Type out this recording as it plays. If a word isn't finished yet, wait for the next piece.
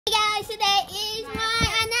today is my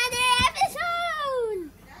another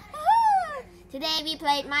episode. Woohoo! Today we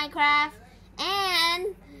played Minecraft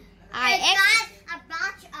and I got a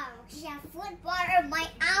bunch of food water my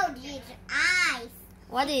audience eyes.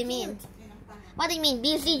 What do you mean? What do you mean,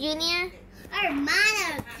 BC Junior? Our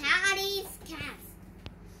mother, Caddy's cat.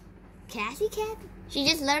 Cassie cat? She's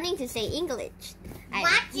just learning to say English.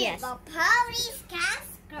 Yes. Police cat,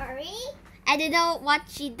 curry. I don't know what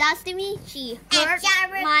she does to me. She hurts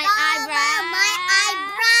my eyebrow.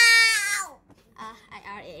 I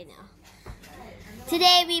already know.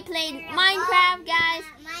 Today we played Minecraft, guys.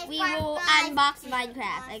 We will unbox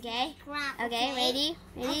Minecraft, okay? Okay, ready?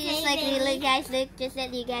 Ready? Just like you look, guys. Look, just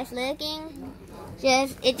let you guys looking.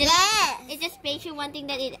 It just makes you one thing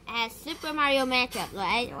that it has Super Mario matchup,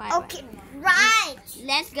 right? Okay, right.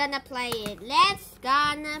 Let's gonna play it.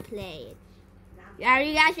 Are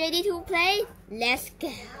you guys ready to play? Let's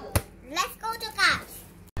go. Let's go to guys.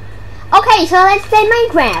 Okay, so let's play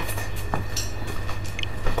Minecraft.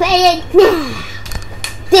 Play it now.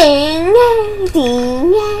 Ding,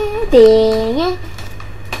 ding, ding.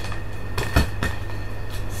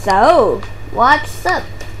 So, what's up?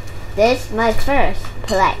 This is my first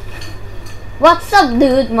play. What's up,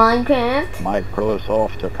 dude, Minecraft?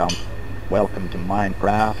 Microsoft account. Welcome to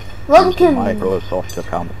Minecraft. Welcome. Use the Microsoft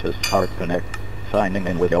account to start connect. Signing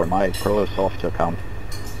in with your Microsoft account.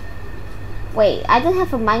 Wait, I don't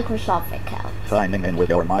have a Microsoft account. Signing in with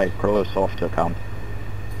your Microsoft account.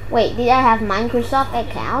 Wait, did I have Microsoft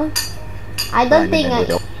account? I don't think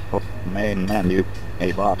I... Main menu.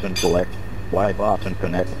 A button select. Y button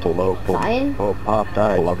connect to local. Sign. Pop-up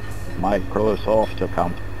dialog. Microsoft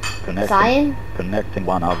account. Connecting. Sign. Connecting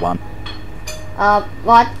one-on-one.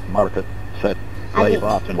 What? Market. Set. Play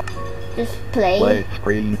button. Just play. Play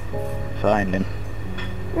screen. Sign in.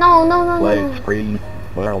 No. Play screen.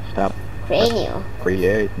 World stop. Create new.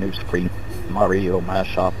 Create new screen. Mario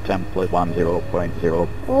mashup template 10.0.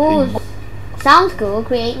 Ooh, sounds cool.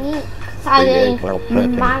 Create new. Create world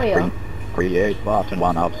setting Mario. Screen. Create button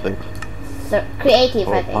 1 of 6. So, creative,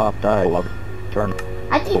 I think. Pop dialog. Turn.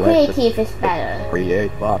 I think creative is better.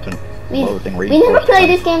 Create button. We Loading never play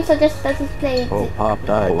this game, so just play it. Pop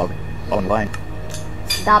dialog. Online.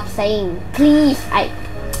 Stop saying, please.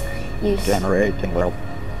 Generating world.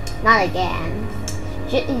 Not again.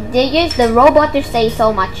 They use the robot to say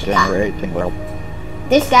so much. Generating world.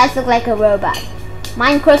 This guys look like a robot.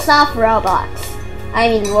 Microsoft robots. I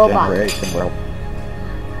mean robot. Generating world.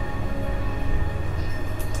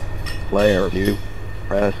 Player view.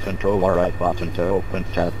 Press Control or right button to open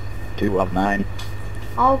chat. 2 of 9.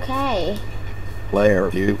 Okay. Player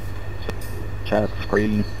view. Chat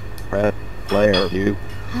screen. Press player view.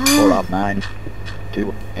 4 of 9.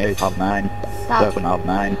 2, 8 of 9. Stop. 7 of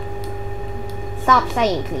 9. Stop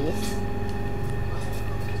saying, please.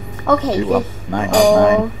 Okay. 2 of 9 of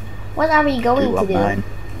 9. What are we going 2 to of do? 9.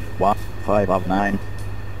 1, 5 of 9.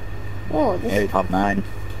 Oh, this 8 of 9.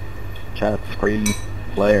 Chat screen.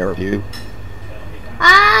 Player view.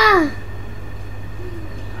 Ah!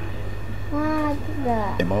 What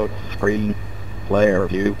the? Emote screen. Player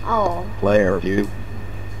view. Oh. Player view.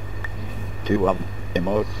 2 of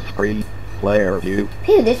emote screen. Player view.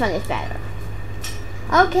 Phew, this one is better.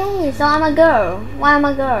 Okay, so I'm a girl. Why am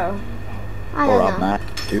I a girl? I 4 don't of know. 9.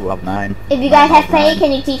 2 of 9. If you guys 9 have of played, 9.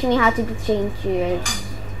 can you teach me how to change your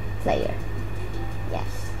player?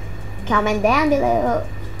 Yes. Comment down below.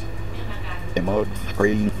 Emote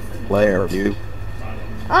screen. Player view.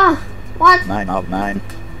 Oh, what? 9 of 9.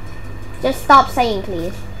 Just stop saying,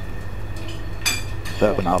 please.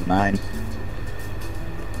 7 of 9.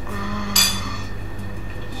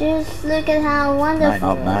 Just look at how 9 wonderful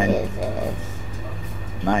of 9. this is.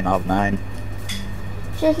 9 of 9.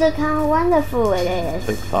 Just look how wonderful it is.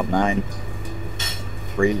 6 of 9.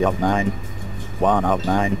 3 of 9. 1 of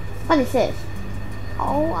 9. What is this?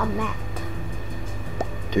 Oh, a map.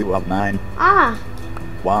 2 of 9. Ah.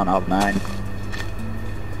 1 of 9.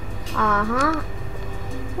 Uh-huh.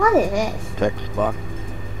 What is this? Text box.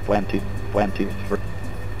 20. 23.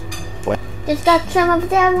 Just got some of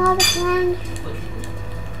them all the time.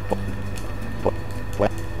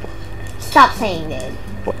 Stop saying that.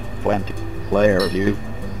 20. Player view.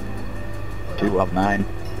 2 of 9.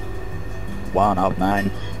 1 of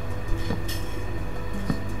 9.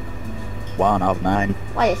 1 of 9.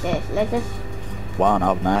 What is this? Let's just... 1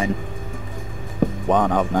 of 9.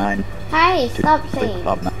 1 of 9. Hey, 2, stop 6 saying.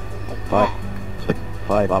 of 9. Like 5. that. 6.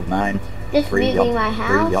 5 of 9. Just 3 building of, my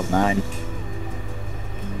house. 3 of 9.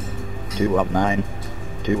 2 of 9.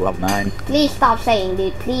 2 of 9. Please stop saying,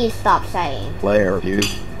 dude. Please stop saying. Player view.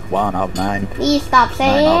 1 of 9. Please stop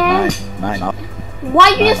saying. 9 of 9. 9 of Why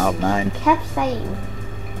you 9 just of 9. kept saying?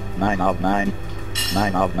 9 of 9,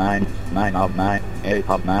 9 of 9, 9 of 9, 8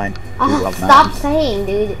 of 9, 2 Oh, of 9, stop saying,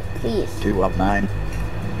 dude. Please. 2 of 9,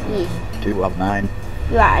 Please. 2 of 9,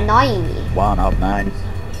 You are annoying me. 1 of 9,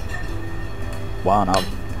 1 of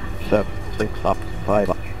 7, 6 of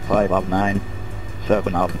 5 of 9,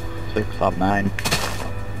 7 of 6 of 9,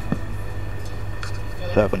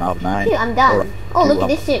 7 of 9, Dude, I'm done. Oh, look at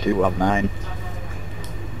this ship. 2 of 9,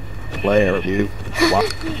 player view, 1,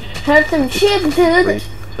 Hurt some ship, 3, dude.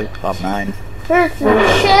 6 of 9, Hurt some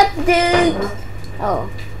ship, dude. Oh,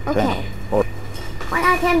 10, okay. 4, What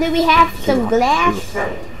item do we have? Some glass?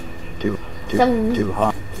 2, Some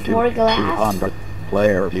 200, more glass? 200,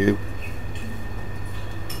 player view,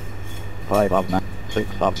 5 of 9, 6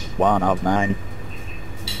 of 1 of 9,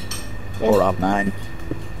 4 of 9,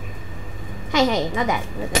 Hey, not that.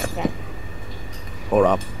 Not that. 4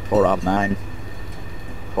 of 9,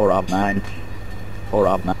 4 of 9, 4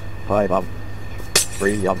 of 9, 5 of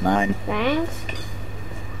 3 of 9, Thanks.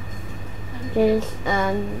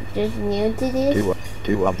 Just new to this.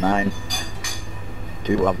 2 of 9,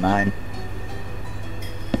 2 of 9,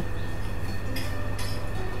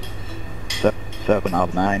 7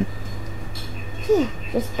 of 9,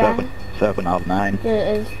 Just bad. 7 of 9,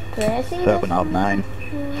 Just pressing 7 of this 9,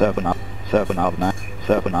 7 of 9,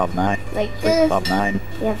 7 of 9, like 6 this. of 9,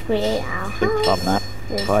 We have create our 6 of house. 9,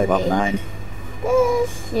 Just 5 of create 9,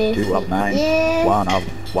 This. 2 of 9, Yes. 1 of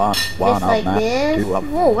 1 Just of like 9, this. 2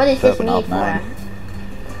 of Whoa, what is this 7 made of for? 9,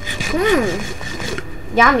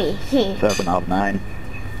 Yummy. 7 of 9,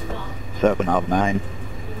 7 of 9,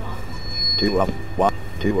 2 of 1,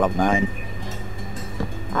 2 of 9,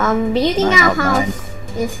 Building 9 our of 9. house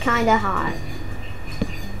is kinda hard.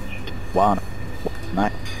 1,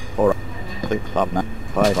 9, 4, 6 of 9,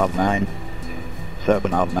 5 of 9,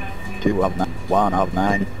 7 of 9, 2 of 9, 1 of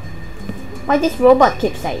 9, Why this robot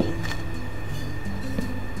keeps saying?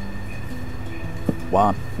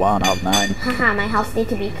 1 of 9, Haha, my house need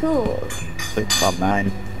to be cool. 6 of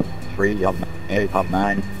 9, 3 of 9, 8 of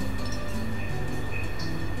 9,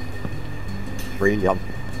 3 of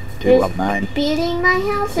 2 of 9, Building my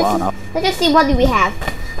house. One up. Let's just see what do we have.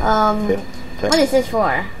 Fifth, What is this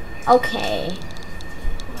for? Okay.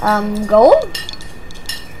 Gold?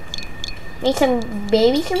 Make some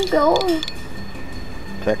gold.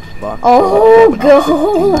 text box. Oh, 7 of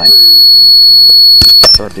gold. 69,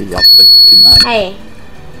 30 of 69,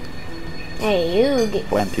 Hey, you get,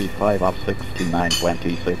 25 of 69,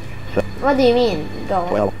 26, what do you mean, gold?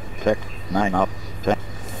 12, text 9 of 10,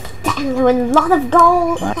 Damn, there was a lot of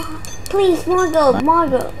gold. Nine. Please, more gold, more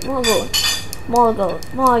gold, more gold, more gold,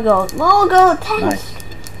 more gold, more gold. Thanks.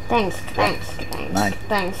 Thanks, thanks, thanks, Nine.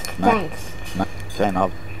 thanks, Nine. thanks. 10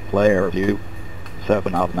 of player view,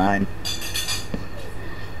 7 of 9,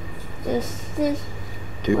 This,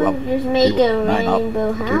 2 we'll of just make 2, a 9 of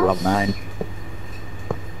rainbow 2 house. of 9,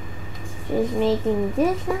 Just making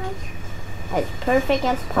this house as perfect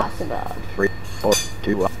as possible. 3, 4,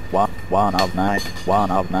 2 of 1 of 9,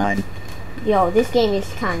 1 of 9, Yo, this game is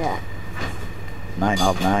kinda 9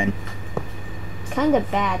 of 9,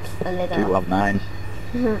 bad a 2 little. of 9,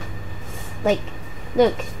 Like,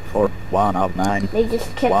 look, 4, 1 of 9, they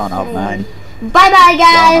just kept 1 of saying. 9, Bye bye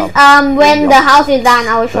guys. When three the of- house is done,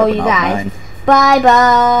 I will show 7 you of guys. 9. Bye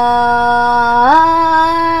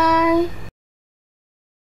bye.